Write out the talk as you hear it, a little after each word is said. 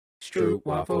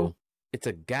Stroopwaffel. It's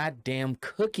a goddamn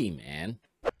cookie, man.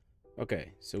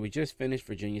 Okay, so we just finished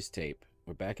Virginia's tape.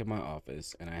 We're back in my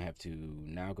office, and I have to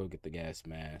now go get the gas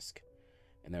mask.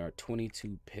 And there are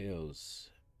 22 pills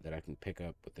that I can pick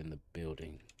up within the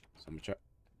building. So I'm gonna try.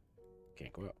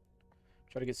 Can't go out.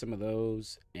 Try to get some of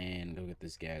those and go get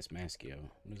this gas mask, yo.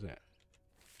 What is that?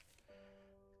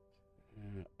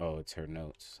 Oh, it's her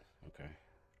notes. Okay.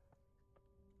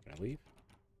 Can I leave?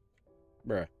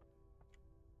 Bruh.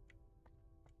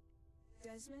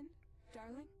 Desmond,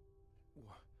 darling?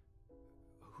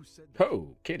 Who said that?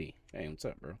 Oh, Kitty. Hey, what's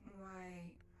up, bro?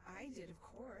 Why, I did, of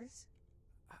course.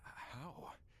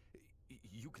 How?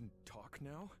 You can talk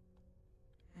now?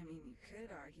 I mean, you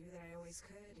could argue that I always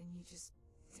could, and you just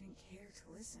didn't care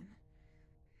to listen.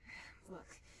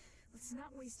 Look, let's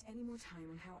not waste any more time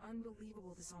on how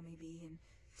unbelievable this all may be and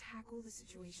tackle the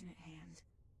situation at hand.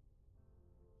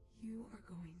 You are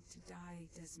going to die,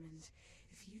 Desmond,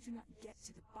 if you do not get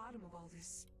to the bottom of all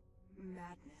this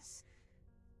madness.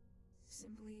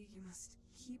 Simply, you must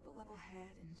keep a level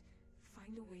head and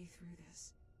find a way through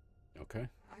this. Okay.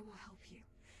 I will help you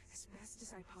as best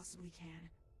as I possibly can.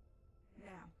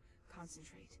 Now,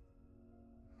 concentrate.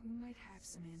 Who might have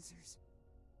some answers?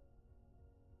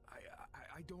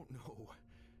 I don't know.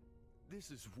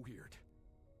 This is weird.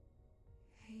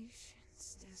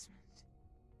 Patience, Desmond.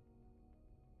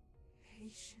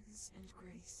 Patience and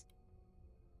grace.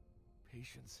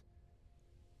 Patience?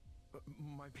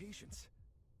 My patience?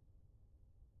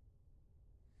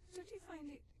 Don't you find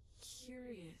it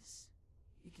curious?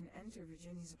 You can enter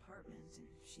Virginia's apartment, and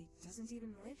she doesn't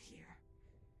even live here.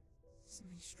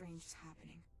 Something strange is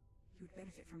happening. You would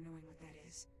benefit from knowing what that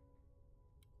is.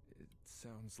 It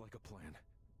sounds like a plan.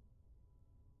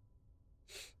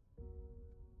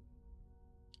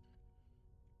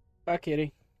 Bye,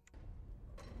 Kitty.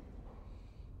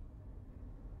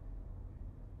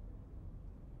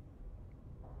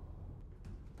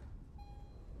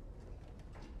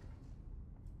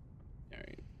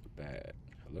 Alright, bad.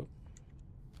 Hello?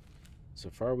 So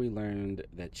far we learned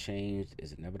that change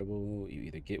is inevitable. You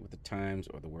either get with the times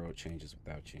or the world changes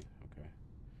without you. Okay.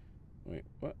 Wait,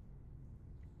 what?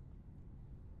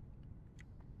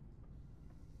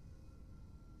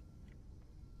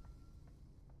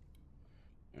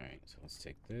 Alright, so let's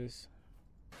take this.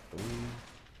 Boom.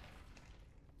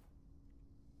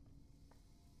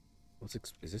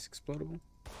 Is this explodable?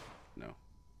 No.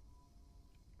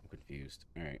 I'm confused.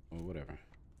 Alright, well, whatever.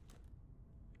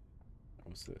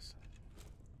 What's this?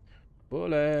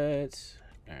 Bullets!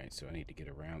 Alright, so I need to get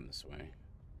around this way.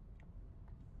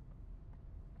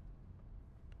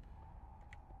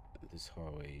 This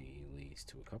hallway leads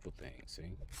to a couple things,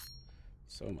 see?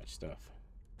 So much stuff.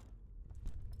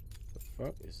 The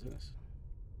fuck is this?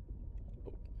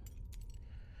 Oh.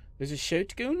 There's a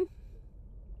shotgun?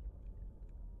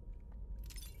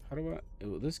 How do I...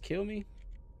 Will this kill me?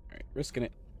 Alright, risking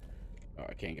it. Oh,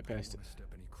 I can't get past it. Step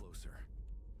any closer.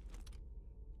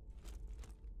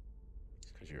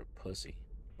 It's because you're a pussy.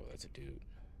 Oh, that's a dude.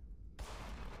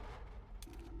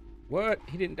 What?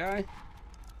 He didn't die?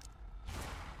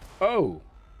 Oh.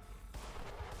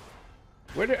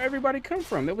 Where did everybody come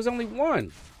from? There was only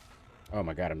one. Oh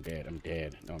my god, I'm dead. I'm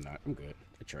dead. No, I'm not. I'm good.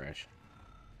 They're trash.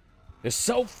 They're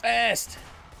so fast.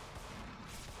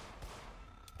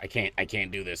 I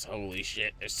can't do this. Holy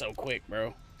shit. They're so quick,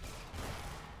 bro.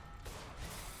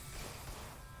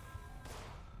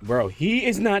 Bro, he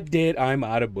is not dead. I'm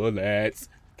out of bullets.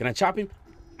 Can I chop him?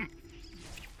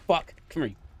 Fuck. Come here,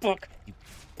 you fuck. You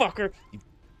fucker. You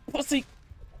pussy.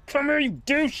 Come here, you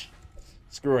douche.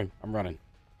 Screw him. I'm running.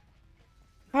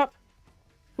 Hop.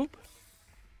 Whoop.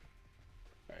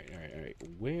 Alright.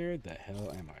 Where the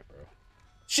hell am I, bro?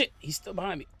 Shit, he's still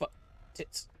behind me. Fuck.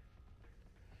 Tits.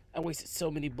 I wasted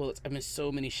so many bullets. I missed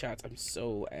so many shots. I'm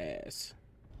so ass.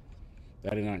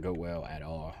 That did not go well at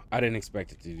all. I didn't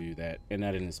expect it to do that. And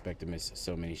I didn't expect to miss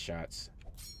so many shots.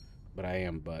 But I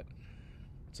am butt.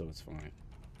 So it's fine.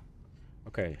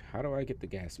 Okay, how do I get the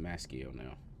gas maskio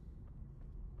now?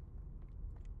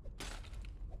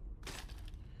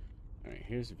 Alright,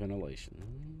 here's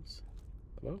ventilations.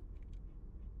 Hello?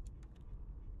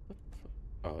 What the fuck?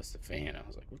 Oh, it's the fan. I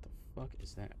was like, what the fuck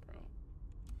is that, bro?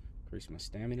 Increase my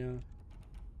stamina.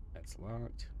 That's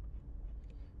locked.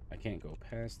 I can't go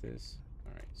past this.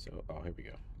 Alright, so, oh, here we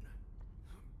go.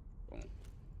 Boom.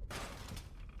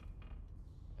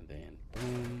 And then,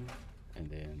 boom. And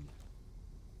then,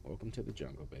 welcome to the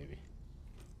jungle, baby.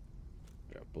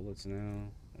 We got bullets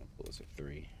now. Bullets are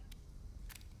 3.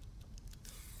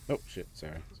 Oh, shit.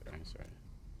 Sorry. Is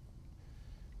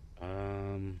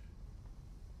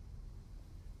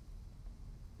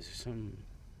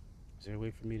there a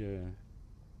way for me to...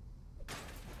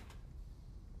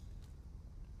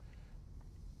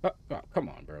 Oh, come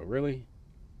on, bro. Really?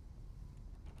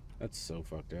 That's so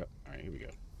fucked up. All right, here we go.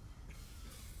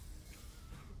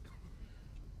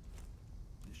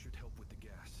 This should help with the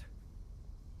gas.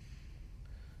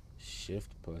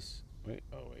 Shift plus. Wait.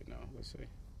 Oh wait, no. Let's see.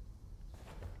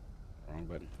 Wrong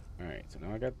button. All right. So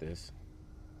now I got this.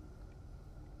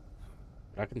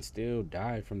 But I can still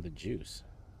die from the juice.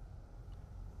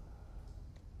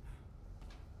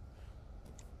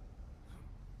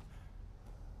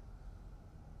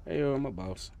 Hey, yo, I'm a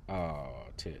boss. Oh,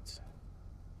 tits.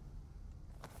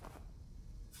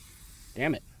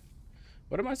 Damn it.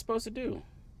 What am I supposed to do?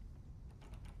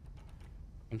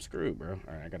 I'm screwed, bro.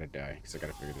 Alright, I gotta die, because I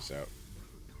gotta figure this out.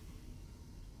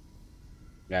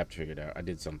 I have to figure it out. I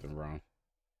did something wrong.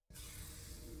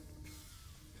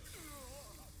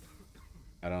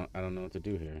 I don't know what to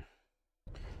do here.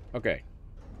 Okay.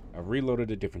 I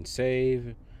reloaded a different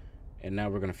save. And now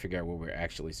we're going to figure out what we're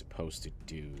actually supposed to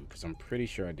do. Because I'm pretty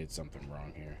sure I did something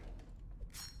wrong here.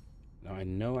 Now, I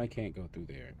know I can't go through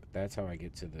there. But that's how I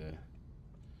get to the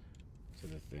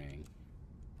thing.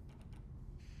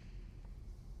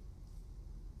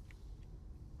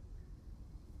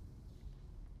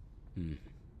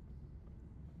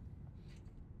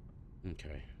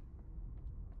 Okay.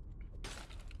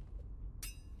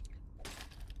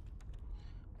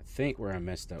 I think where I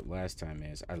messed up last time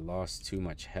is I lost too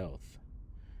much health.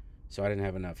 So I didn't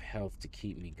have enough health to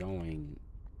keep me going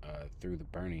through the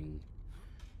burning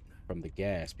from the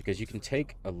gas. Because you can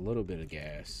take a little bit of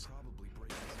gas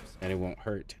and it won't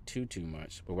hurt too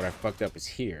much. But what I fucked up is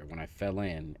here when I fell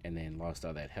in and then lost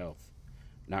all that health.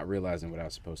 Not realizing what I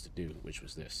was supposed to do, which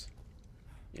was this.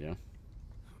 You know?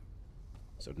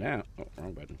 So now, oh,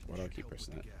 wrong button. Why do I keep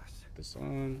pressing that? Put this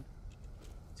on.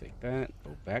 Take that.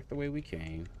 Go back the way we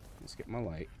came. Let's get my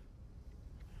light.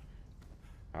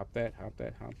 Hop that, hop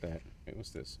that, hop that. Wait, what's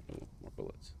this? Oh, more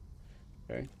bullets.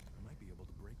 Okay. I might be able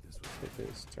to break this with Hit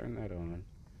this. Turn that on.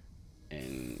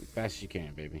 And fast as you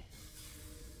can, baby.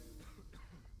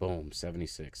 Boom.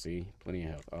 76. See? Plenty of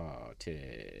health. Oh,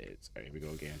 tits. Alright, here we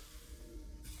go again.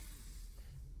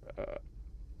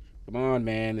 Come on,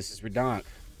 man. This is redonk.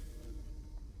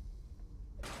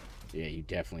 Yeah, you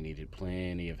definitely needed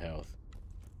plenty of health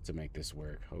to make this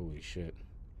work. Holy shit.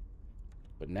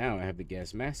 But now I have the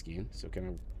gas mask in, so can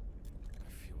I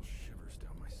feel shivers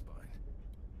down my spine.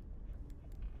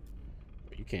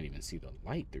 You can't even see the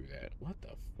light through that. What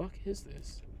the fuck is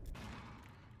this?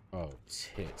 Oh,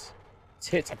 tits.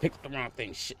 Tits, I picked up the wrong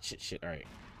thing. Shit. Alright.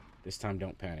 This time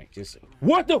don't panic. Just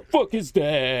what the fuck is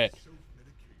that?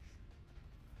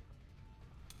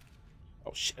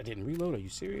 Oh shit, I didn't reload. Are you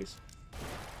serious?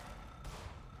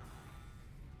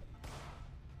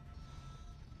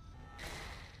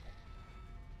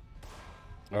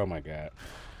 Oh my god.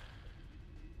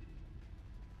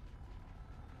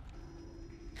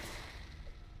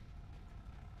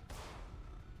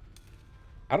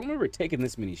 I don't remember taking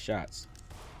this many shots.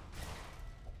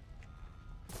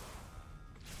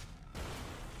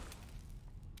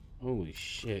 Holy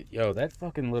shit. Yo, that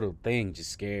fucking little thing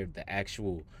just scared the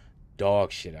actual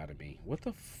dog shit out of me. What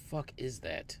the fuck is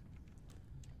that?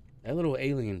 That little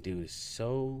alien dude is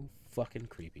so fucking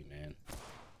creepy, man.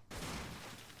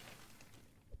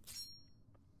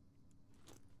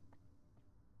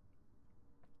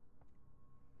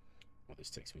 Well, this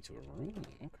takes me to a room.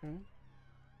 Okay.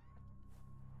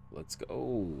 Let's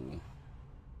go.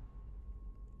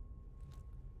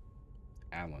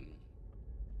 Alan.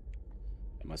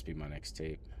 That must be my next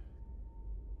tape.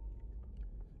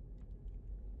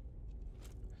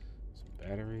 Some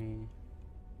battery.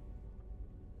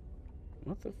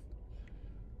 What the?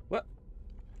 What?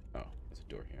 Oh, there's a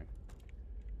door here.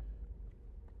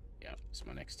 Yeah, it's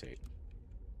my next tape.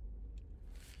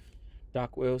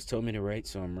 Doc Wells told me to write,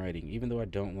 so I'm writing. Even though I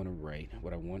don't want to write,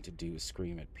 what I want to do is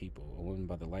scream at people. A woman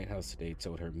by the lighthouse today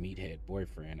told her meathead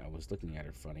boyfriend I was looking at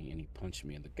her funny, and he punched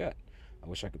me in the gut. I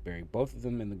wish I could bury both of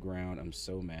them in the ground. I'm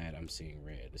so mad I'm seeing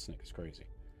red. This nigga's crazy.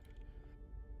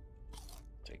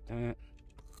 Take that.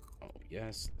 Oh,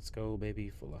 yes. Let's go, baby.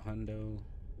 Full of hundo.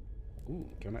 Ooh,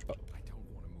 can I? Oh. I don't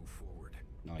want to move forward.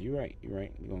 No, you're right. You're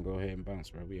right. We're going to go ahead and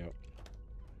bounce, bro. We out.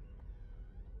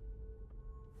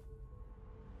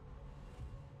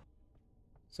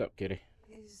 What's up, kitty?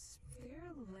 Is there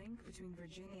a link between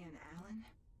Virginia and Alan?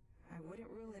 I wouldn't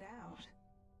rule it out.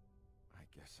 I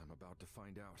guess I'm about to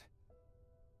find out.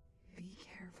 Be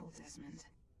careful, Desmond.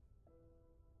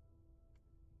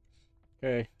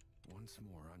 Okay. Once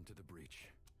more onto the breach.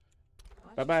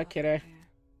 Bye-bye, kitty.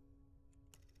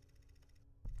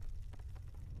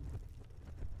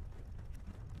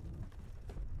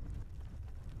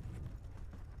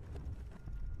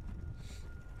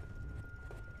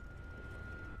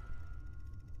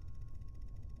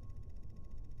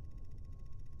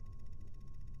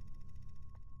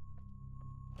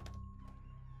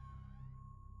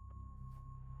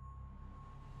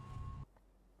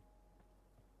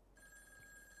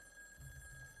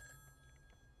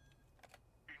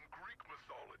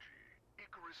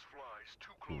 virus flies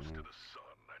too close to the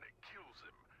sun and it kills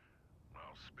him.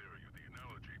 I'll spare you the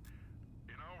analogy.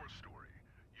 In our story,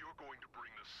 you're going to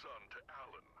bring the sun to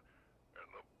Alan, and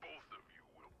the both of you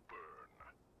will burn.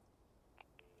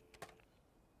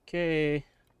 Okay.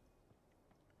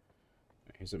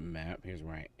 Here's a map. Here's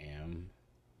where I am.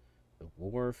 The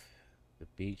wharf, the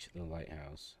beach, the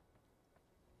lighthouse.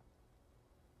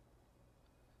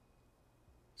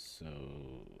 So,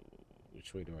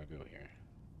 which way do I go here?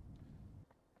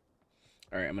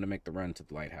 Alright, I'm going to make the run to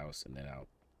the lighthouse, and then I'll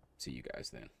see you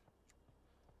guys then.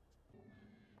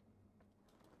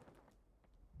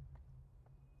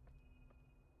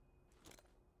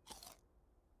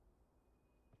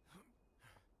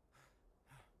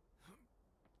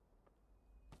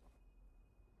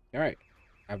 Alright,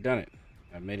 I've done it.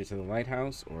 I've made it to the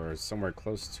lighthouse, or somewhere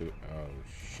close to... Oh,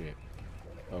 shit.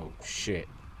 Oh, shit.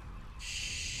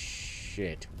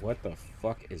 Shit. What the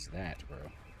fuck is that, bro?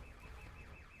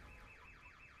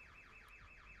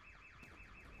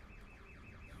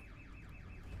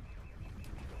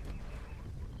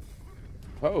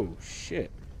 Oh, shit.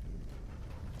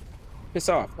 Piss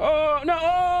off. Oh, no!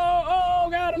 Oh,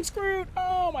 God, I'm screwed!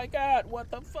 Oh, my God! What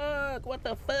the fuck? What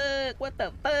the fuck? What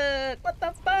the fuck? What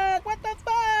the fuck? What the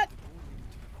fuck?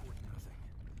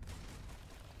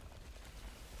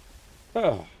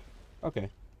 Oh, okay.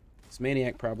 This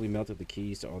maniac probably melted the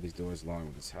keys to all these doors along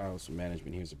with his house. When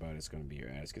management hears about it, it's going to be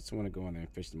your ass. Get someone to go in there and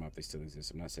fish them up. They still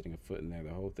exist. I'm not setting a foot in there. The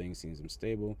whole thing seems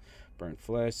unstable. Burnt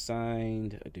flesh.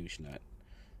 Signed, a douche nut.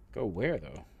 Go where,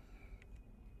 though?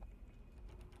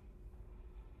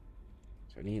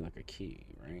 So I need, like, a key,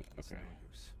 right? Okay.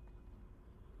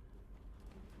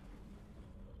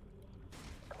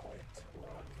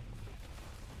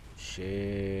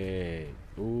 Shit.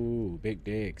 Ooh, big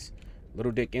dicks.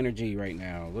 Little dick energy right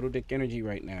now. Little dick energy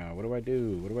right now. What do I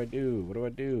do? What do I do? What do I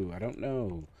do? I don't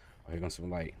know. Oh, here goes some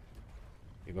light.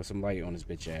 Here goes some light on his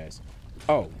bitch ass.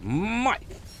 Oh, my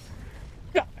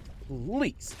God.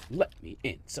 Please let me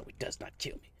in so it does not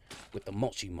kill me with the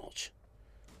mulchy mulch.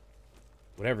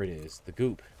 Whatever it is. The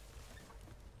goop.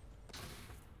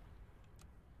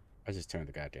 I just turned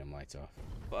the goddamn lights off.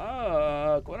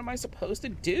 Fuck. What am I supposed to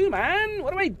do, man?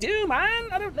 What do I do, man?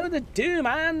 I don't know what to do,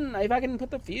 man. If I can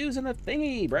put the fuse in the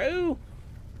thingy, bro.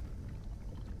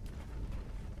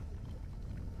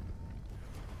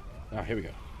 Oh, here we go.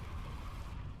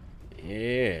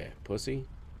 Yeah, pussy.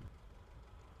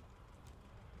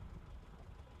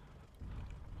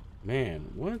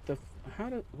 Man, what the...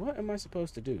 What am I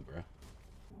supposed to do, bro?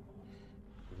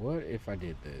 What if I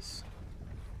did this?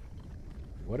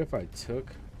 What if I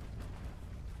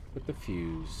put the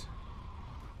fuse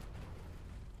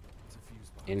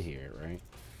in here, right?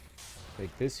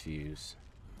 Take this fuse,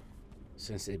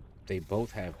 since they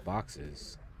both have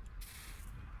boxes.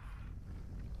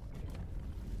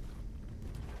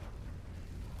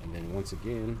 And then once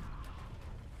again,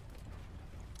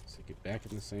 stick it back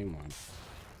in the same one.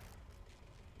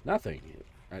 Nothing.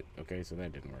 Okay, so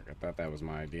that didn't work. I thought that was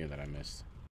my idea that I missed.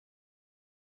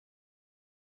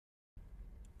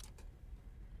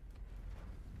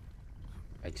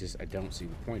 I don't see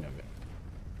the point of it.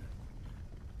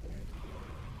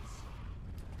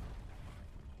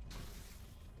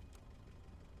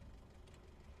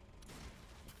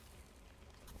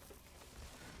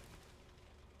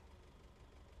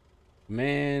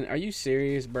 Man, are you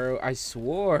serious, bro? I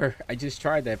swore I just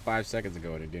tried that 5 seconds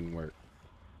ago and it didn't work.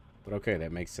 But okay,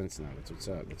 that makes sense now. That's what's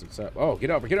up. That's what's up. Oh, get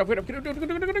up, get up, get up, get up, get up,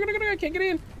 get up, get up, get up, get up. I can't get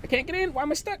in. I can't get in. Why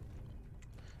am I stuck?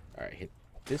 All right, hit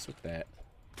this with that.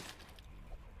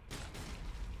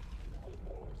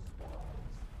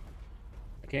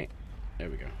 Okay, there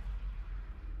we go.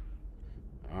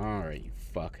 All right, you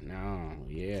fuck. Now,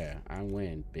 yeah, I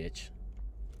win, bitch.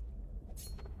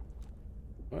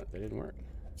 What? That didn't work.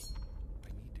 I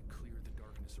need to clear the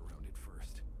darkness around it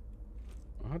first.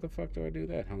 Well, how the fuck do I do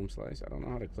that, home slice? I don't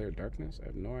know how to clear darkness. I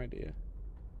have no idea.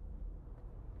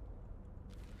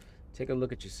 Take a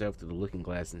look at yourself through the looking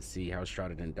glass and see how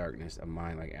shrouded in darkness a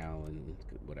mind like Alan,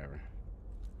 whatever.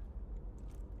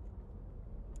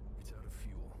 It's out of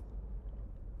fuel.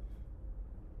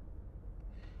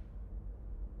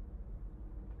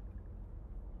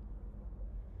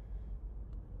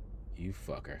 You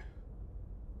fucker.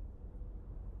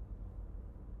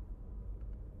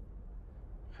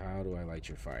 How do I light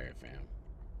your fire, fam?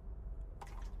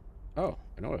 Oh,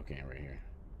 an oil can right here.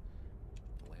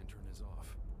 The lantern is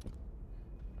off.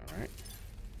 All right.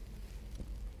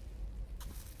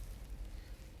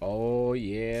 Oh,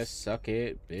 yeah, suck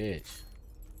it, bitch.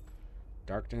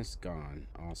 Darkness gone.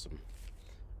 Awesome.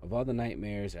 Of all the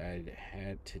nightmares I'd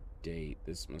had to date,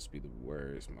 this must be the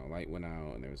worst. My light went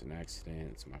out and there was an accident.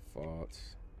 It's my fault.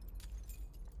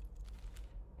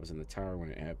 was in the tower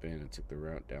when it happened and took the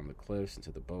route down the cliffs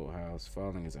into the boathouse,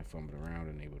 falling as I fumbled around,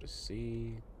 unable to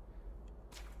see.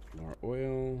 More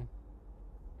oil.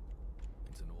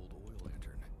 It's an old oil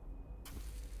lantern.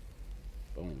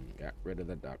 Boom. Got rid of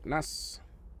the darkness.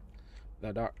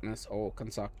 The darkness all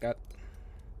can suck at.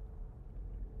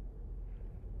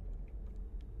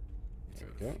 There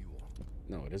we go.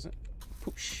 No, it isn't.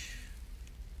 Poosh.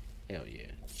 Hell yeah.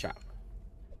 Chop.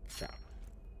 Chop.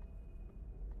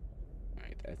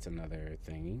 Alright, that's another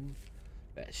thing.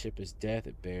 That ship is death.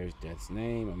 It bears death's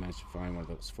name. I managed to find one of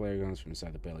those flare guns from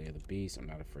inside the belly of the beast. I'm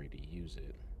not afraid to use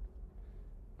it.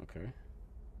 Okay.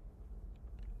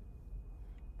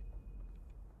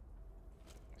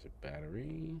 There's a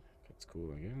battery. That's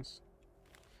cool, I guess.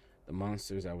 The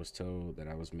monsters I was told that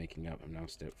I was making up have now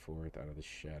stepped forth out of the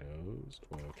shadows.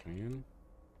 Oil can.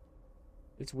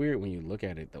 It's weird when you look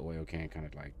at it, the oil can kind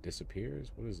of like disappears.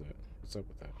 What is that? What's up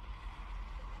with that?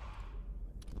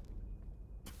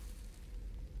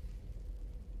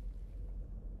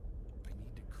 I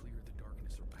need to clear the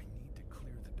darkness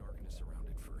around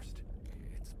it first.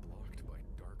 It's blocked by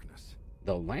darkness.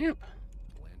 The lamp?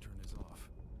 The lantern is off.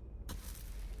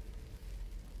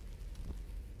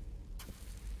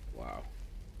 Wow.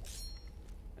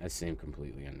 That seemed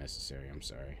completely unnecessary. I'm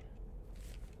sorry.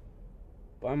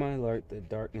 By my alert, the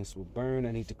darkness will burn.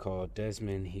 I need to call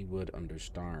Desmond. He would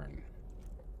understand.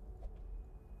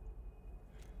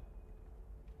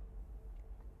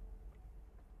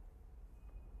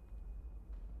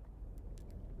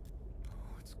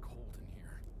 Oh, it's cold in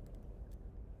here.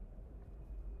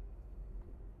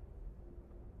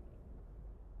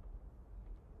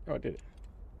 Oh, I did it.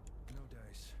 No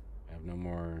dice. I have no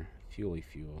more fuel.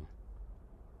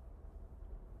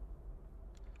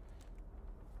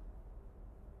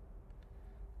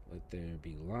 Let there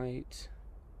be light.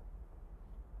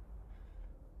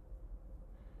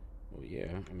 Well, yeah,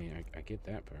 I mean, I get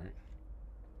that part.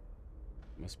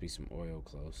 Must be some oil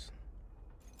close.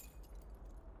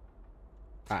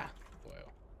 Ah,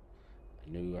 oil. I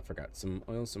knew I forgot some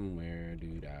oil somewhere.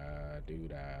 Doo-dah,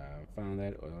 doo-dah. Found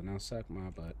that oil. Now suck my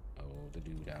butt. Oh, the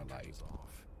doo-dah light.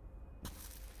 Off.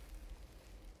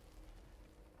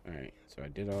 Alright, so I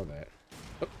did all that.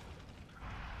 Oh.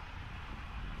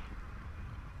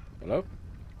 Hello?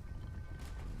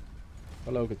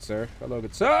 Hello, good sir. Hello,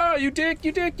 good sir. Oh, you dick!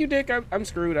 I'm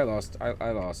screwed. I lost. I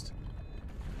lost.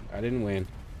 I didn't win.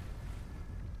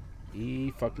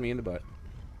 He fucked me in the butt.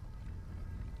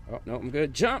 Oh, no, I'm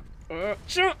good. Jump!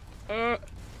 Jump!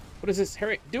 What is this?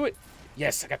 Hurry, do it!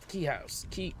 Yes, I got the key house.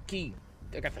 Key.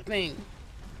 I got the thing.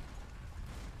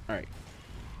 Alright.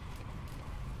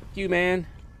 Fuck you, man.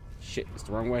 Shit, it's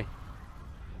the wrong way.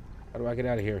 How do I get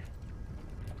out of here?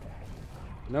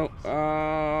 Nope.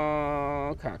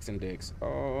 Oh, cocks and dicks.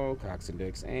 Oh, cocks and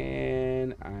dicks.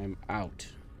 And I'm out.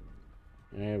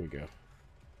 There we go.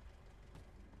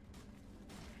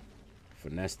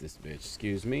 Finesse this bitch.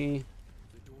 Excuse me.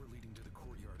 The door leading to the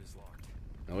courtyard is locked.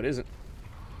 No, it isn't.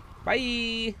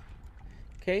 Bye.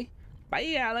 Okay.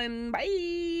 Bye, Alan.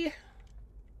 Bye.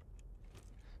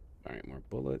 All right, more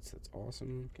bullets. That's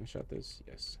awesome. Can I shot this?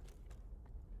 Yes.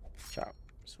 Chop.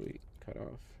 Sweet. Cut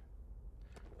off.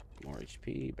 More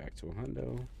HP. Back to a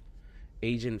hundo.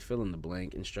 Agent fill in the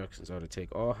blank. Instructions are to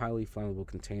take all highly flammable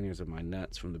containers of my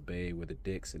nuts from the bay where the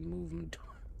dicks and move them.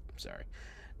 I'm sorry.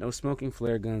 No smoking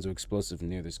flare guns or explosives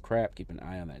near this crap. Keep an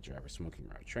eye on that driver smoking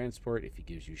around transport. If he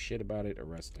gives you shit about it,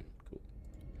 arrest him. Cool.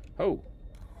 Oh.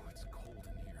 Oh, it's cold in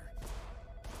here.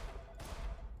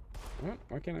 What?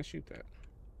 Why can't I shoot that?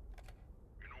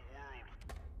 In a world.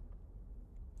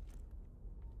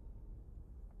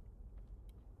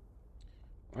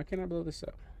 Why can't I blow this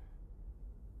up?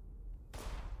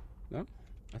 No?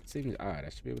 That seems odd. I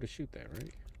should be able to shoot that,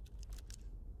 right?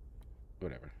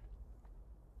 Whatever.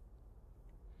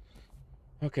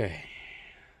 Okay.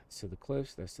 That's to the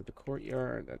cliffs. That's to the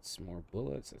courtyard. That's more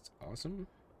bullets. That's awesome.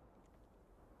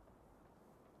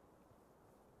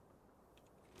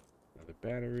 Another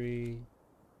battery.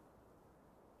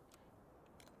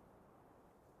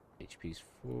 HP's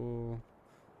full.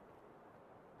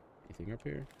 Anything up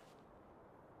here?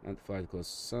 Not to fly close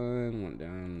to the sun. Went down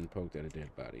and poked at a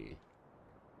dead body.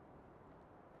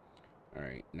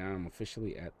 Alright, now I'm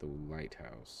officially at the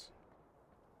lighthouse.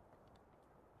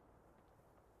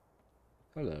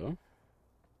 Hello.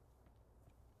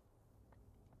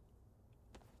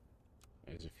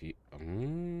 There's a few. Oh.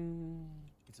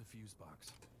 It's a fuse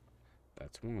box.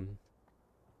 That's one.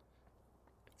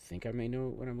 I think I may know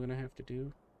what I'm gonna have to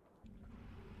do.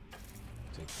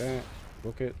 Take that.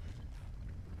 Book it.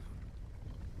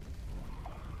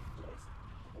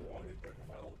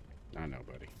 I know,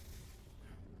 buddy.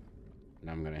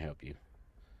 And I'm gonna help you.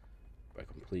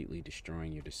 completely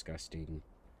destroying your disgusting,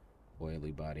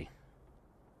 oily body.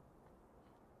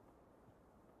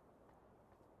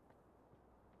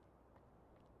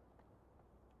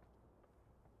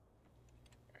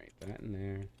 Alright, that in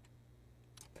there.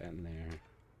 That in there.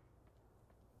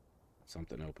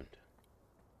 Something opened.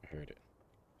 I heard it.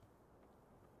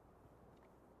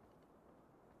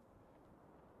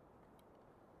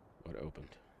 What opened?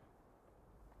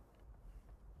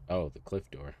 Oh, the cliff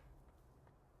door.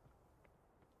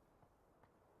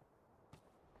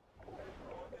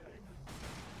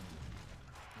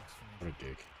 What a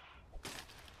dick.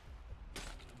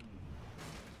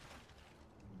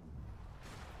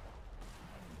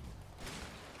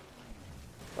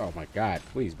 Oh my god,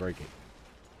 please break it.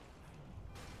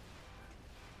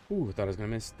 Ooh, thought I was gonna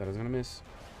miss. Thought I was gonna miss.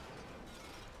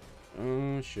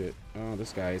 Oh shit. Oh,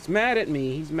 this guy is mad at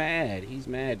me. He's mad. He's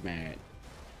mad.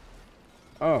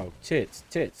 Oh, tits.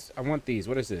 Tits. I want these.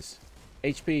 What is this?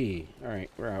 HP. Alright,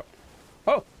 we're out.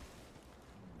 Oh!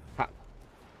 Hop.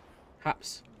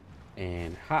 Hops.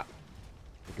 And hop.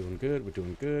 We're doing good. We're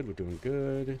doing good. We're doing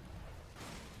good.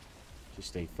 Just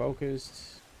stay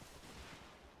focused.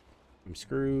 I'm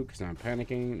screwed because I'm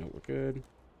panicking. No, we're good.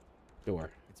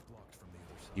 Door. It's blocked from the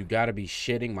other side. You gotta be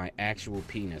shitting my actual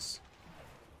penis.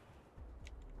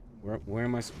 Where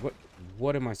am I?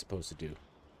 What am I supposed to do?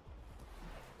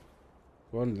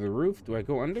 Go under the roof? Do I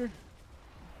go under?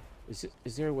 Is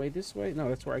there a way this way? No,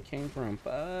 that's where I came from.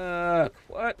 Fuck.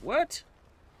 What?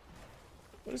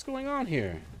 What is going on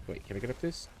here? Wait, can I get up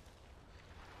this?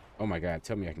 Oh my god,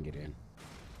 tell me I can get in.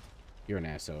 You're an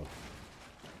asshole.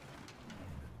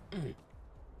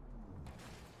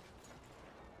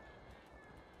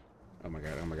 Oh my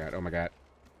god, oh my god, oh my god.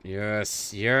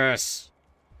 Yes, yes.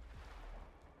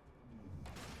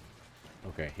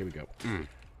 Okay, here we go.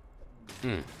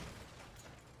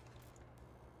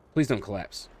 Please don't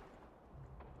collapse.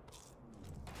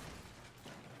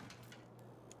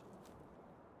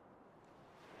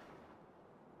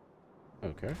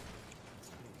 Okay.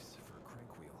 Space for a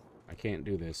crank wheel. I can't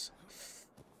do this.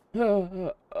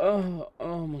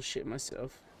 Almost shit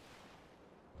myself.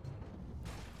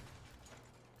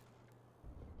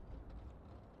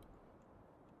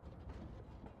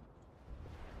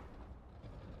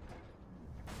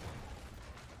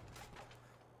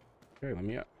 Okay, let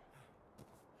me up.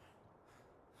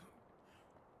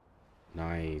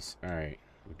 Nice. All right,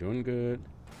 we're doing good.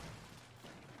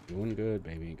 Doing good,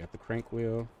 baby. Got the crank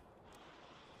wheel.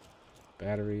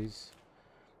 Batteries.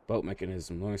 Boat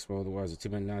mechanism. Long explore the waters. 2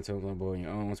 minute non-total low boy on your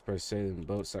own. Once per se, the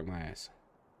boat suck my ass.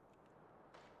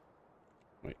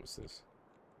 Wait, what's this?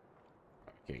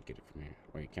 Oh, I can't get it from here.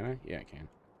 Wait, can I? Yeah, I can.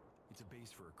 It's a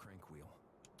base for a crank wheel.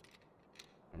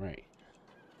 All right.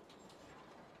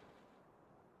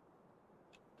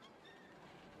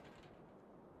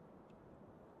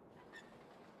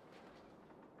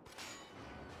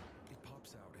 It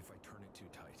pops out if I turn it too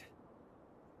tight.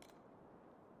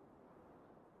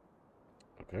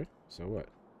 Okay, so what?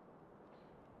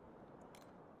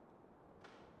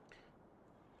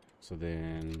 So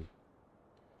then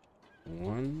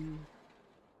 1,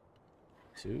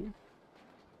 2.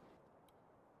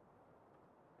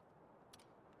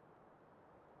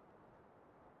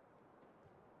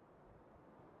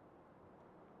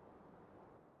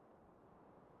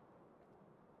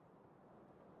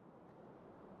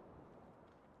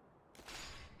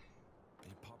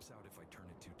 It pops out if I turn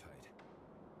it too tight.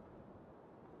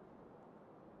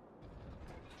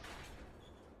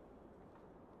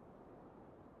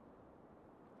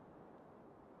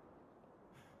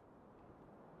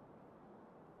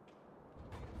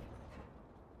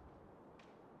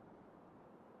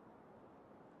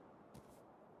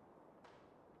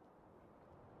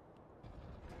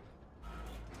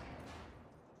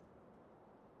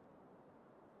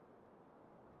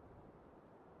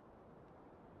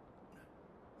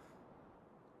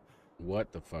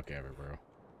 What the fuck ever, bro.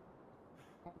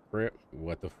 Rip,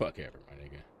 what the fuck ever, my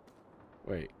nigga.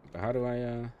 Wait, how do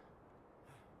I,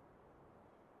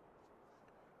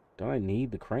 don't I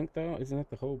need the crank, though? Isn't that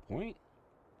the whole point?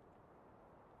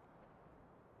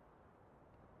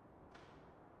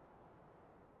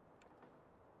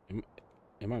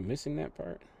 Am I missing that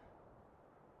part?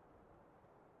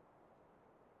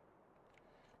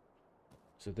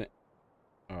 So that...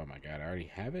 Oh my god, I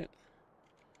already have it?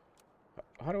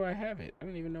 How do I have it? I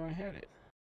didn't even know I had it.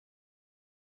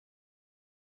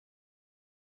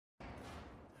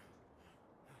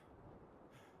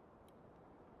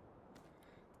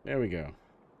 There we go.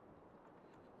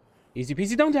 Easy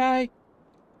peasy, don't die!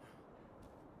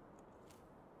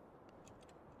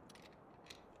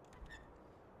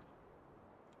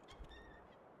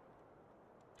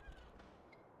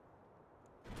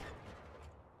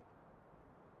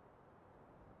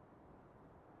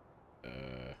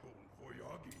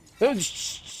 Oh,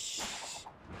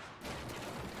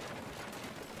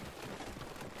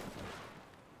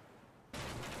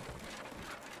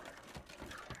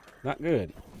 not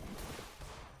good.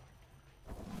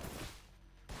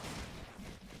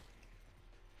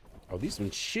 Oh, these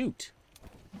ones shoot.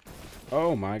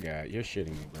 Oh my god, you're shitting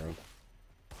me, bro.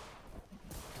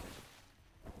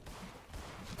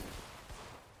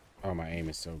 Oh, my aim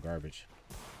is so garbage.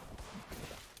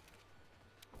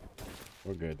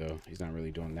 We're good though. He's not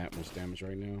really doing that much damage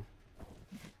right now.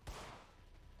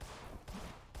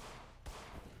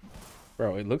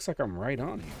 Bro, it looks like I'm right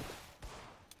on him.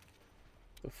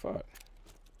 The fuck?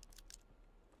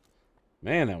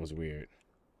 Man, that was weird.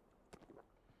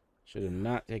 Should have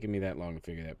not taken me that long to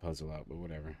figure that puzzle out, but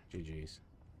whatever. GG's.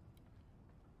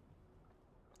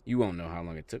 You won't know how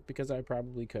long it took because I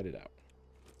probably cut it out.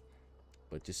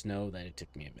 But just know that it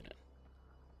took me a minute.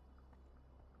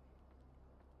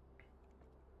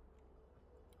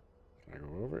 Can I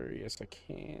go over? Yes, I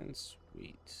can.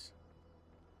 Sweet.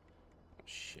 Oh,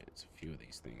 shit. It's a few of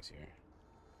these things here.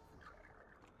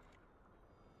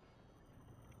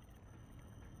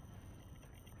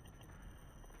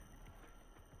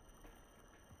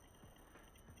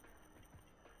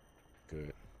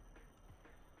 Good.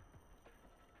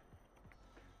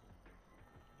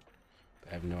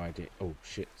 I have no idea. Oh,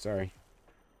 shit. Sorry.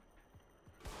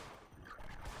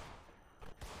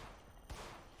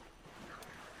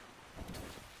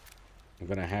 I'm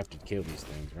gonna have to kill these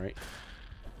things, right?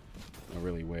 No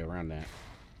really way around that.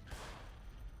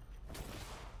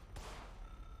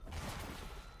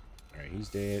 Alright, he's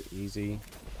dead. Easy.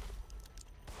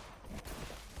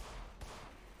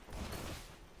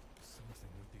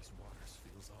 Something with these waters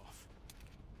feels off.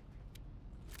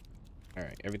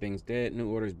 Alright, everything's dead. New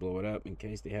orders, blow it up in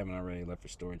case they haven't already left for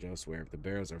storage elsewhere. If the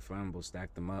barrels are flammable,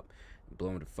 stack them up and blow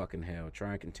them to fucking hell.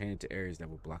 Try and contain it to areas that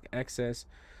will block access.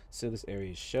 So this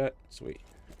area is shut. Sweet.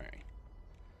 Alright.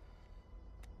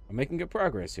 I'm making good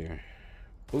progress here.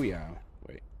 Booyah.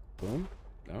 Wait. Boom?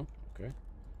 No? Okay.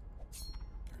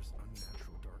 There's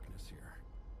unnatural darkness here.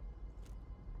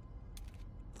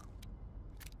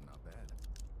 Not bad.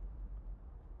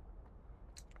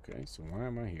 Okay, so why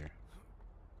am I here?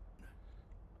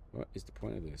 What is the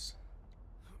point of this?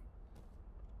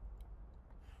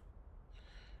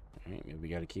 Alright, maybe we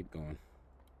gotta keep going.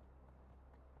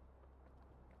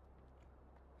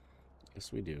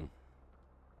 Yes, we do.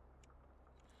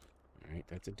 Alright,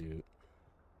 that's a dude.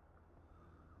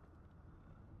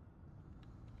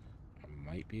 I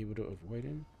might be able to avoid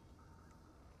him.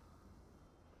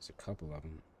 There's a couple of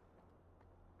them.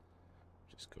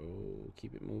 Just go,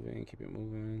 keep it moving, keep it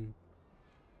moving.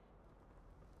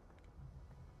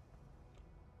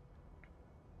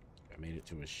 I made it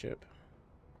to a ship.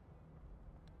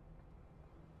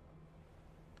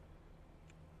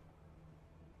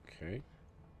 Okay.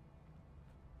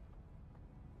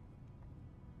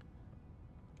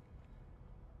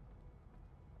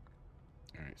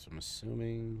 Alright, so I'm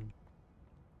assuming...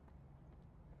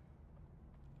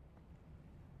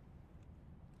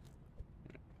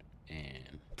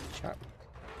 And chop.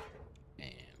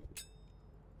 And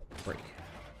break.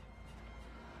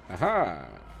 Aha!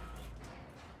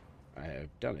 I have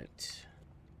done it.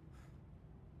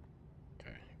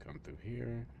 Okay, come through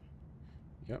here.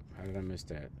 Yep, how did I miss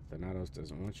that? Thanatos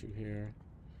doesn't want you here.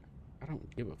 I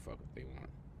don't give a fuck what they want.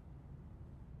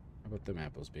 How about them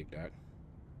apples, big dog?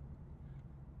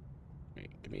 Wait,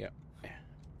 give me up.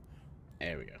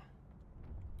 There we go.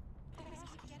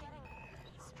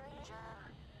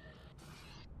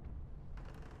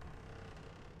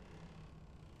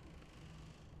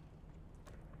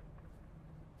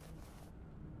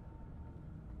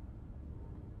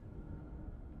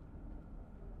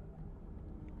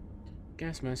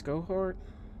 Gas mask, go hard.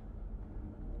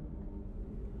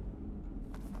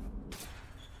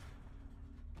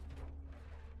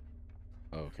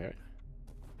 Okay.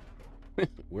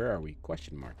 Where are we?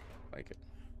 Question mark. Like it.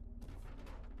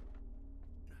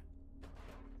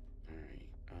 Alright.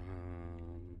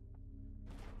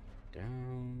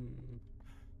 Down.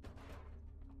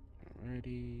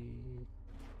 Alrighty.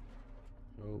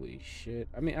 Holy shit.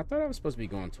 I mean, I thought I was supposed to be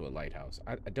going to a lighthouse.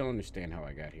 I don't understand how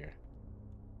I got here.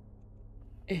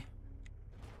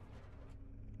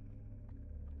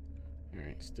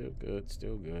 Alright, still good,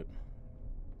 still good.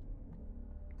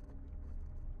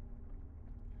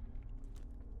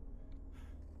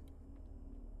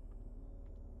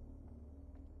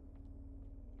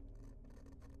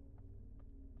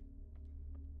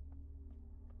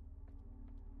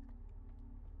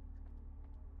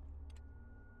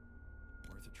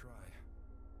 Worth a try.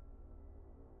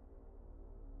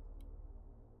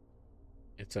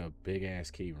 It's a big ass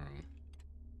key room.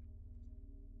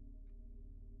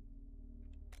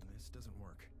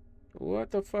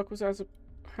 What the fuck was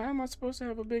how am I supposed to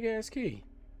have a big ass key?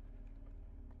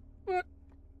 What?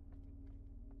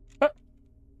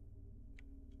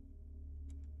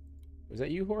 Was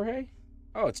that you, Jorge?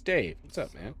 Oh, it's Dave. What's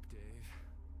up, man? Dave?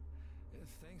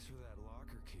 Thanks for that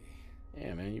locker key.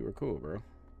 Yeah, man, you were cool, bro. You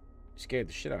scared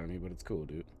the shit out of me, but it's cool,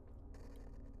 dude.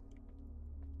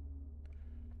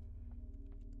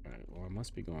 Alright, well, I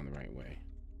must be going the right way.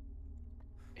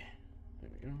 Yeah, there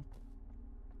we go.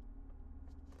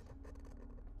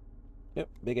 Yep,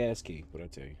 big ass key, what'd I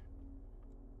tell you?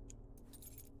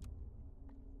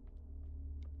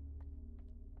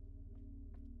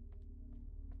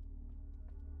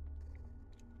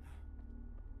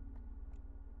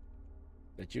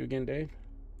 That you again, Dave?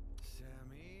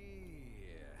 Sammy,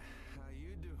 how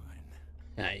you doing?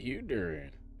 How you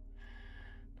doing?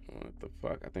 What the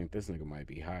fuck? I think this nigga might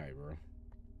be high, bro.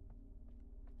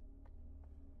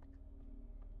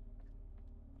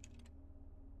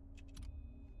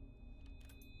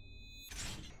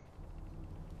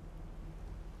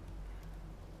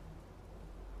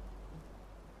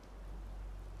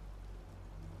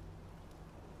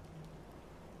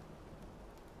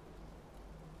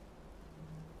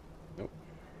 Nope.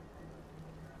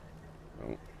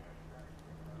 Nope.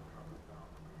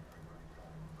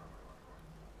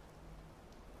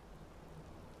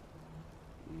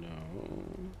 No.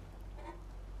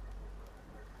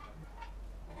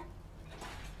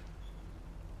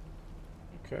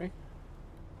 Okay.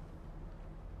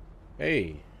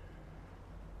 Hey.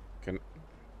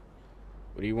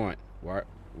 What do you want? Why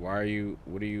are you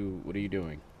what are you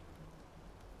doing?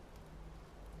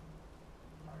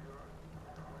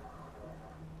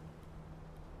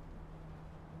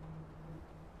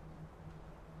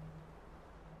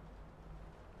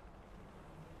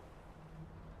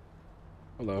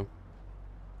 Hello.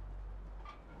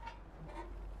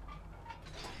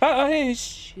 Oh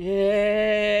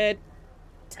shit.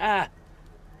 Ah.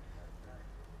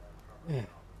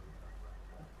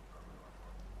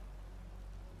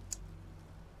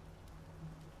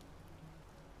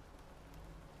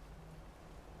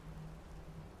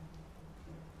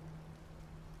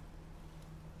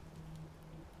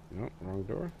 Nope, wrong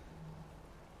door.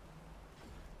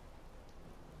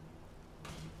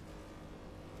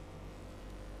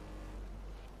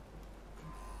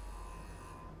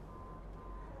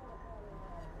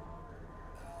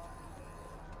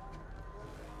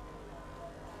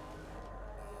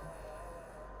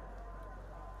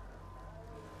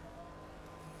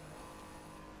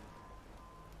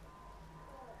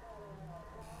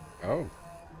 Oh.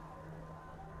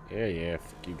 Yeah,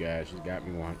 fuck you guys. You got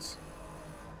me once.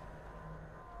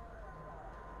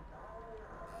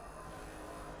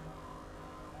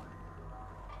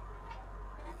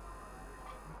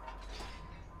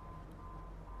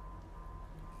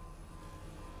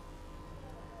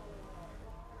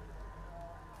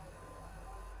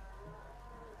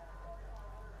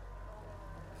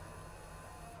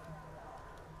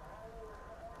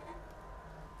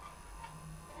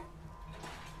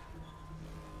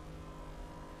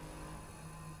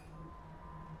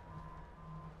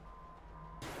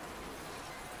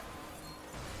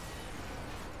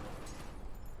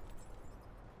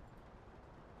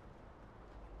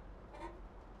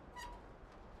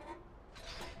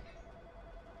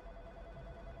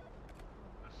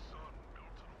 The sun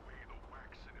melted away the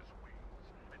wax in his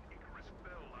wings, and Icarus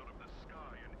fell out of the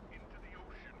sky and into the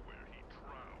ocean where he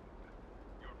drowned.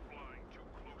 You're flying too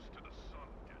close to the sun,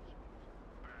 Desmond.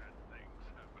 Bad things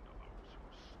happen to those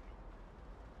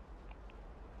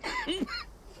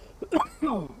who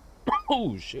snoop.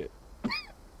 Oh shit.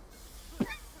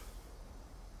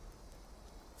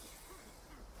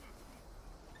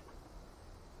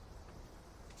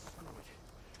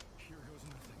 Here goes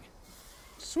nothing.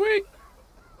 Sweet.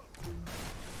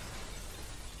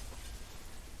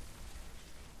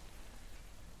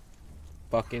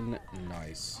 Fucking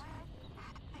nice.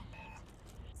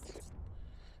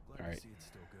 Glad All right. to see it's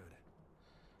still good.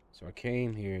 So I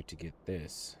came here to get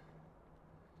this.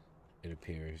 It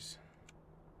appears.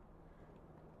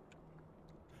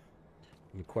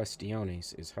 The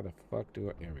questiones is how the fuck do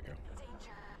I? There we go.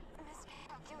 Danger.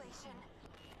 Miscalculation.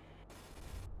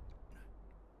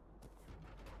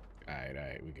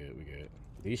 Alright, we good.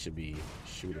 These should be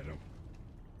shooting them.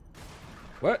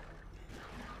 What?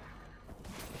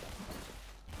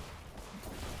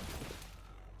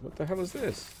 What the hell is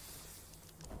this?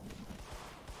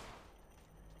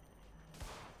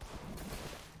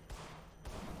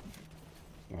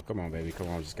 Oh, come on, baby. Come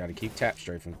on. Just gotta keep tap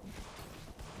strafing.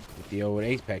 With the old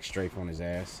apex strafe on his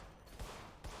ass.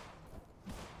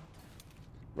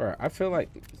 Bro, I feel like,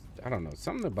 I don't know,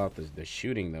 something about the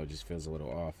shooting, though, just feels a little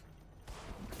off.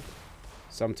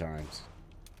 Sometimes.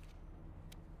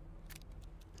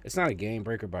 It's not a game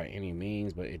breaker by any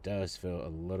means, but it does feel a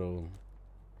little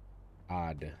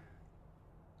odd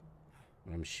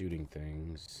when I'm shooting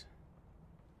things.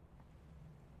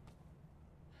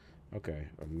 Okay,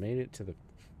 I made it to the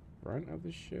front of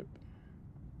the ship.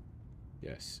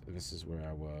 Yes, and this is where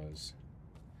I was.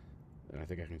 And I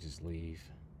think I can just leave.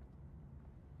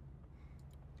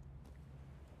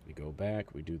 We go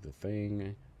back, we do the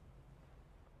thing.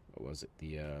 What was it?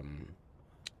 The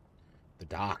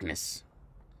darkness.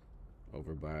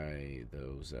 Over by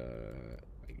those,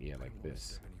 like, yeah, like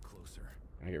this.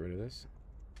 Can I get rid of this?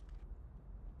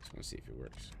 Just want to see if it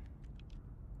works.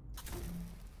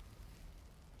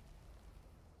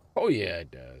 Oh, yeah,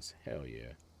 it does. Hell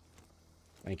yeah.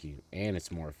 Thank you. And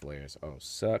it's more flares. Oh,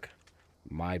 suck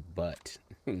my butt.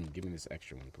 Give me this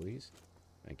extra one, please.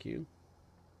 Thank you.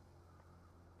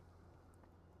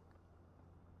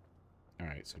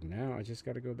 Alright, so now I just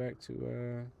got to go back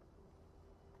to,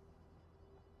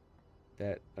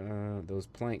 those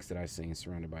planks that I seen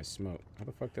surrounded by smoke. How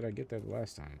the fuck did I get that the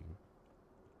last time?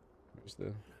 Where's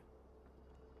the...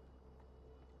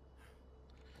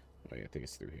 Oh, yeah, I think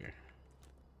it's through here.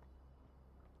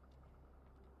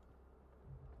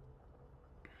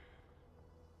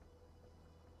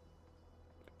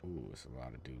 Ooh, it's a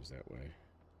lot of dudes that way.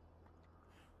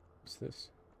 What's this?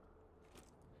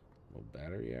 A little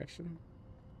battery action.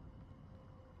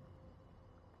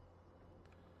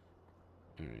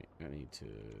 Alright, I need to...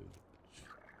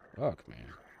 Fuck,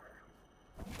 man.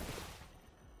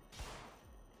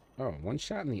 Oh, one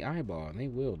shot in the eyeball and they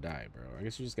will die, bro. I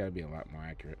guess you just gotta be a lot more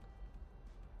accurate.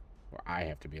 Or I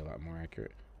have to be a lot more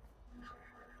accurate.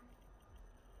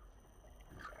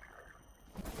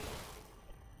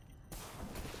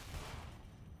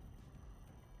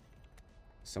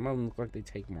 Some of them look like they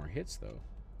take more hits, though.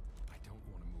 I don't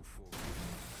want to move forward.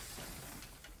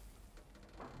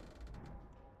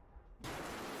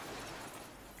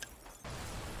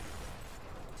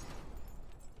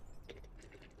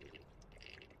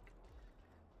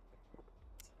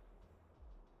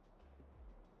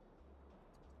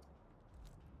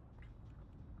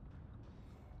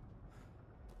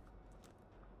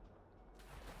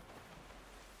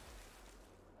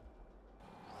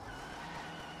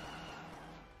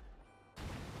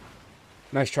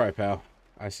 Nice try, pal.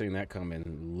 I seen that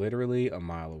coming literally a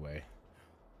mile away.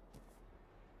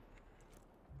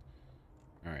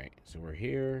 Alright, so we're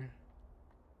here.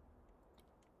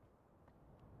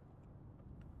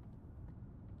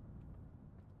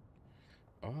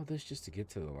 All this just to get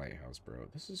to the lighthouse, bro.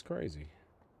 This is crazy.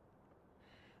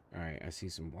 Alright, I see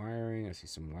some wiring. I see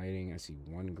some lighting. I see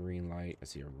one green light. I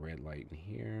see a red light in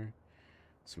here.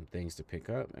 Some things to pick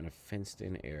up and a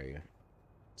fenced-in area.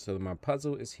 So my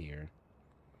puzzle is here.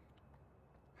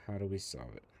 How do we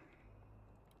solve it?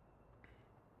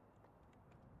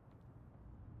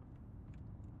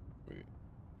 Wait.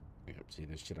 Yep, see,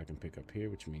 there's shit I can pick up here,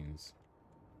 which means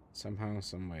somehow,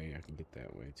 some way, I can get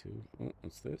that way too. Oh,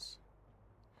 what's this?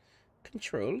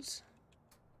 Controls.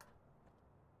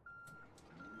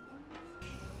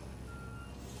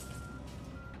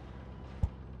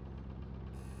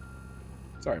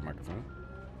 Sorry, microphone.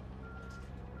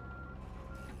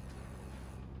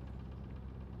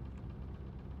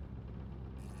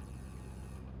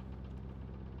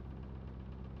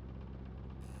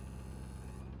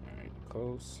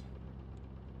 Close.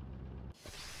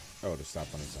 Oh, to stop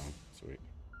on its own. Sweet.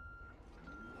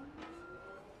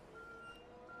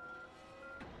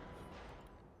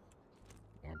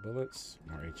 More bullets,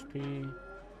 more HP.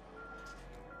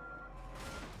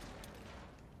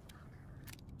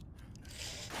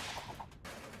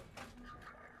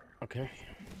 Okay.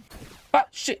 Ah,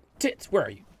 shit! Tits! Where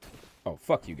are you? Oh,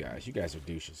 fuck you guys. You guys are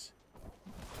douches.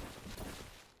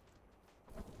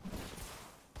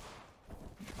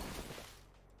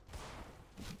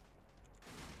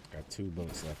 Got 2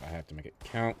 bullets left. I have to make it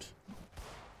count.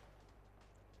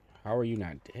 How are you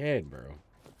not dead, bro?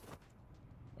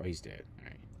 Oh, he's dead.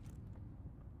 Alright.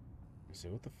 So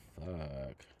what the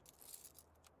fuck?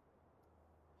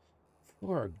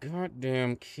 For a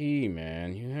goddamn key,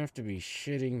 man. You have to be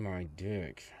shitting my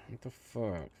dick. What the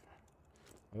fuck?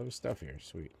 A lot of stuff here.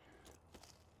 Sweet.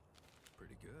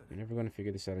 Pretty good. You're never going to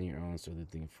figure this out on your own, so the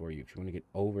thing for you. If you want to get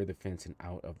over the fence and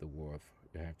out of the wharf,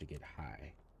 you have to get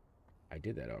high. I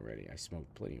did that already. I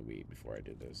smoked plenty of weed before I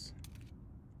did this.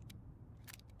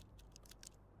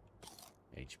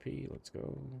 HP, let's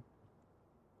go.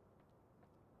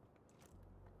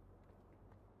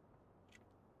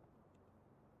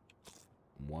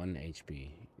 One HP.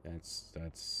 That's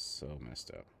so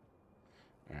messed up.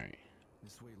 Alright.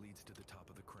 This way leads to the top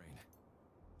of the crane.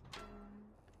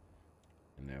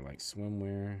 And they're like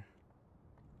swimwear.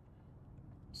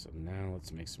 So now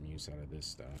let's make some use out of this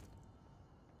stuff.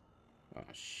 Oh,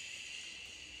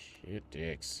 shit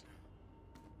dicks.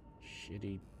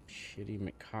 Shitty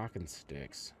McCocken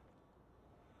sticks.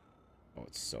 Oh,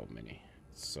 it's so many.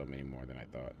 It's so many more than I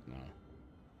thought. No.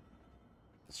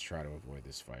 Let's try to avoid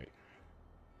this fight.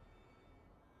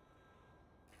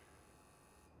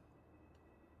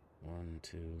 One,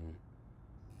 two.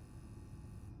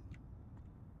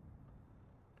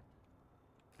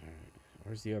 Alright.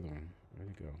 Where's the other one?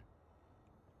 Where'd it go?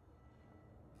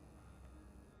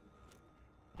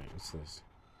 Wait, what's this?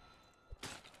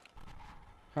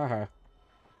 Haha.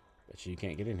 Bet you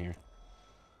can't get in here.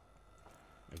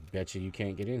 I bet you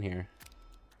can't get in here.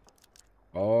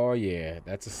 Oh, yeah.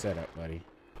 That's a setup, buddy.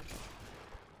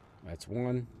 That's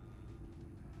one.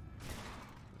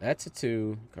 That's a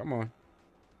two. Come on.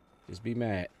 Just be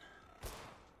mad.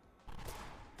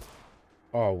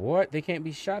 Oh, what? They can't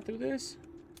be shot through this?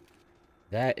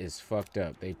 That is fucked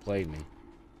up. They played me.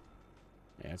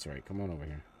 Yeah, that's right. Come on over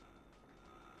here.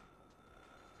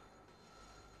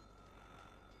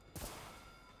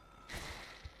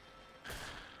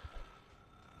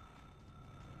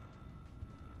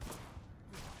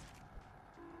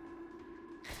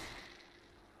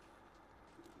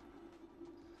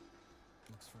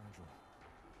 Looks fragile.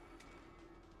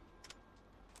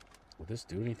 Will this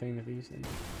do anything to these things?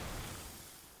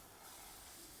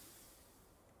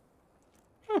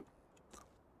 Huh.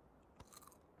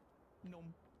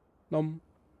 Nom.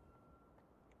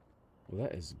 Well,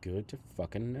 that is good to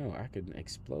fucking know. I could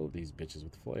explode these bitches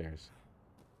with flares.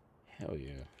 Hell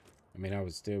yeah. I mean, I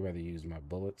would still rather use my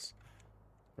bullets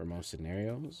for most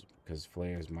scenarios, because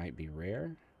flares might be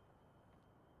rare.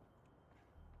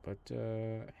 But,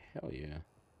 hell yeah.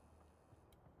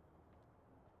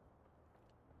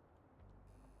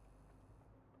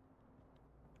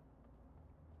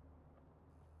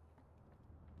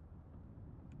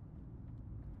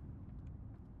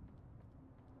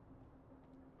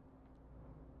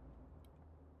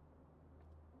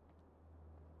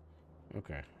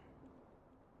 Okay.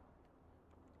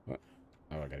 What?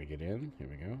 Oh, I gotta get in. Here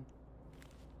we go.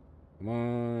 Come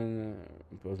on.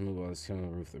 Both move while it's on the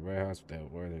roof of the warehouse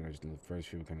without word. They're just in the first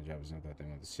few kind of job. It's not that they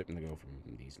want the shipment to go from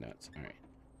these nuts. Alright.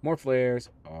 More flares.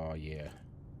 Oh, yeah.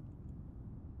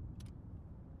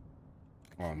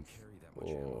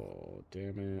 Oh,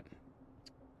 damn it.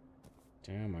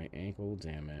 Damn my ankle.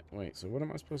 Damn it. Wait, so what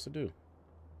am I supposed to do?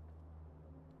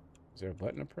 Is there a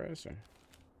button to press? Or?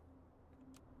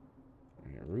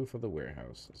 Right, roof of the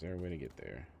warehouse. Is there a way to get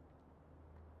there?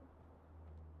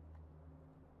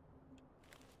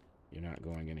 You're not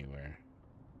going anywhere.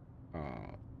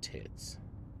 Oh, tits.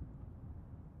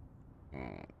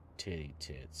 Oh, titty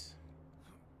tits.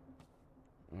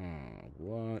 Oh,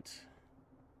 what?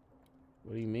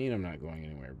 What do you mean I'm not going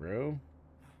anywhere, bro?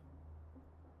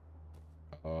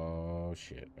 Oh,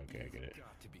 shit. Okay, I get it.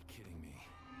 Got to be kidding me.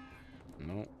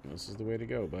 No, this is the way to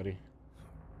go, buddy.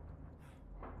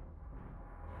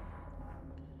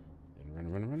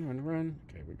 And run.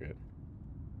 Okay, we're good.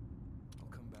 I'll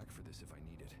come back for this if I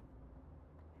need it.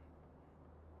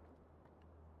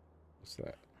 What's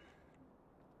that?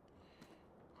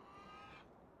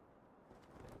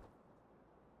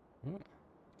 What?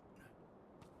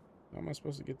 How am I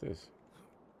supposed to get this?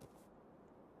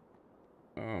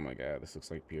 Oh my god, this looks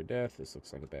like pure death. This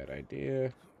looks like a bad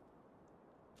idea.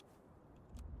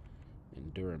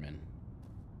 Enduramin.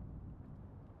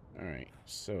 Alright,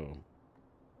 so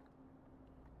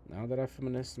now that I've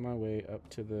finessed my way up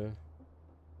to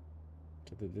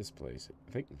this place,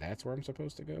 I think that's where I'm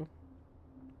supposed to go.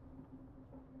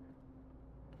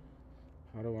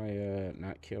 How do I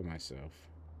not kill myself?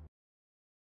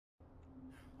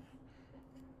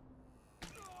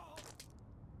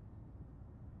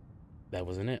 That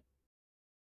wasn't it.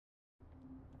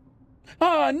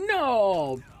 Oh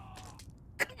no!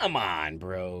 Come on,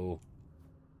 bro.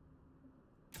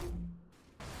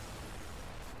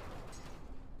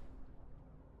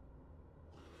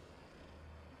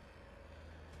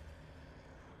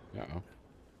 Uh-oh.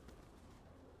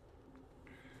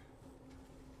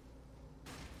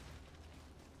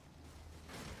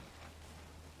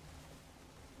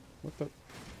 What the?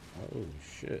 Oh,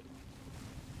 shit.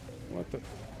 What the?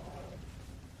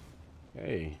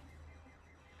 Hey.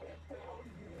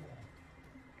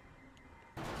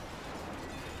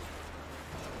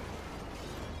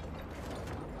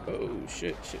 Oh,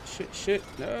 shit.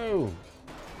 No.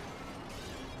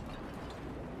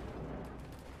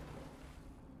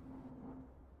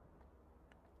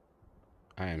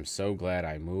 I am so glad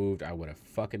I moved. I would have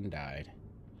fucking died.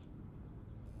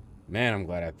 Man, I'm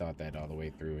glad I thought that all the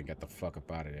way through and got the fuck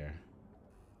up out of there.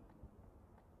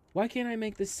 Why can't I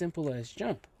make this simple ass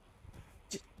jump?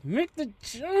 Just make the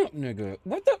jump, nigga.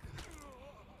 What the?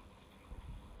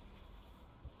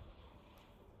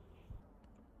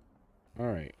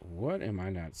 Alright, what am I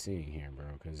not seeing here, bro?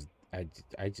 Because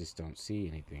I just don't see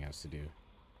anything else to do.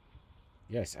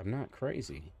 Yes, I'm not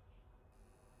crazy.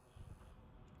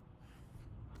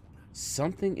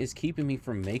 Something is keeping me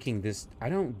from making this. I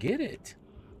don't get it.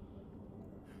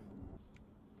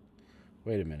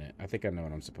 Wait a minute. I think I know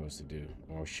what I'm supposed to do,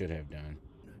 or should have done.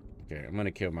 Okay, I'm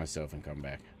gonna kill myself and come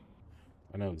back.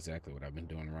 I know exactly what I've been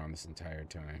doing wrong this entire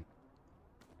time.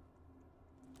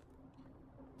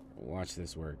 Watch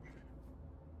this work.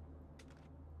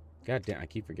 God damn, I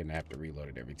keep forgetting I have to reload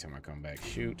it every time I come back.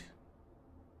 Shoot.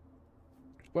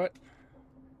 What?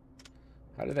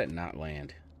 How did that not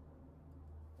land?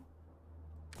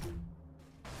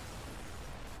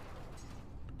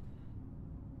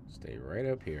 Stay right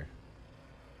up here.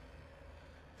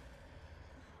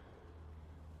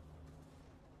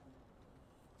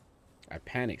 I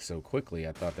panicked so quickly,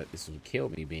 I thought that this would kill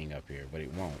me being up here, but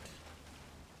it won't.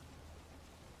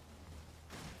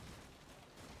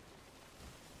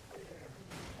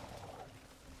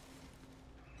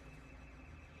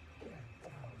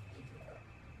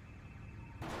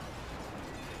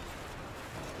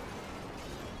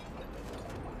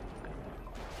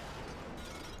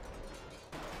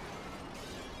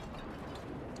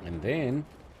 And then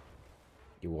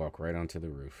you walk right onto the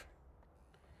roof.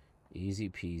 Easy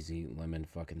peasy, lemon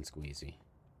fucking squeezy.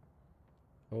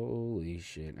 Holy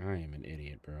shit, I am an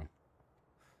idiot, bro.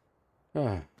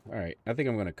 Alright, I think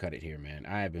I'm gonna cut it here, man.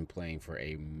 I have been playing for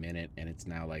a minute, and it's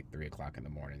now like 3 o'clock in the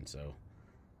morning, so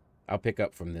I'll pick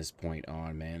up from this point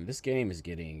on, man. This game is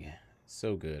getting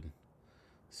so good.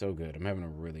 So good. I'm having a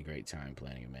really great time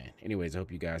playing it, man. Anyways, I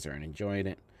hope you guys are enjoying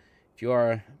it. If you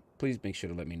are, please make sure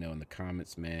to let me know in the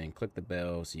comments, man. Click the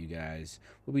bell so you guys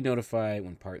will be notified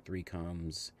when part 3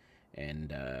 comes,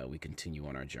 and we continue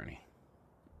on our journey.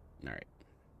 All right.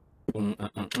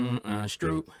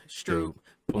 Stroop, stroop,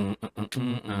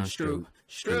 stroop,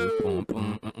 stroop,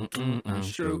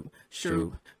 stroop,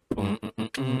 stroop,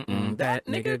 that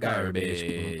nigga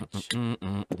garbage.